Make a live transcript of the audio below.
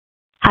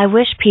I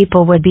wish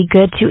people would be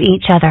good to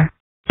each other.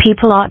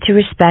 People ought to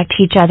respect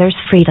each other's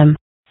freedom.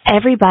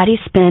 Everybody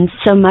spends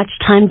so much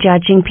time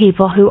judging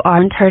people who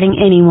aren't hurting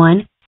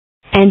anyone,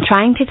 and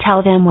trying to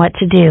tell them what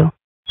to do.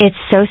 It's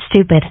so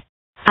stupid.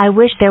 I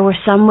wish there were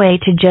some way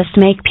to just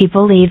make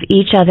people leave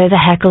each other the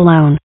heck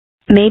alone.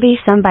 Maybe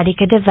somebody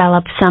could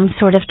develop some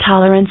sort of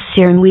tolerance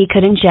serum we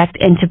could inject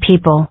into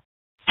people.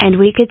 And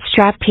we could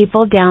strap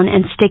people down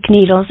and stick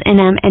needles in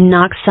them and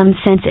knock some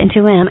sense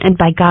into them, and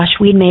by gosh,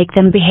 we'd make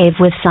them behave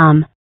with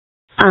some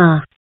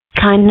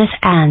kindness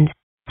and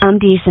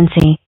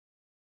decency.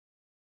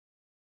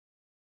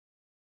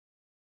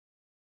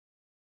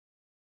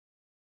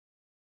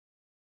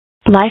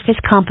 Life is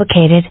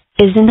complicated,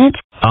 isn't it?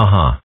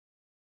 Uh-huh.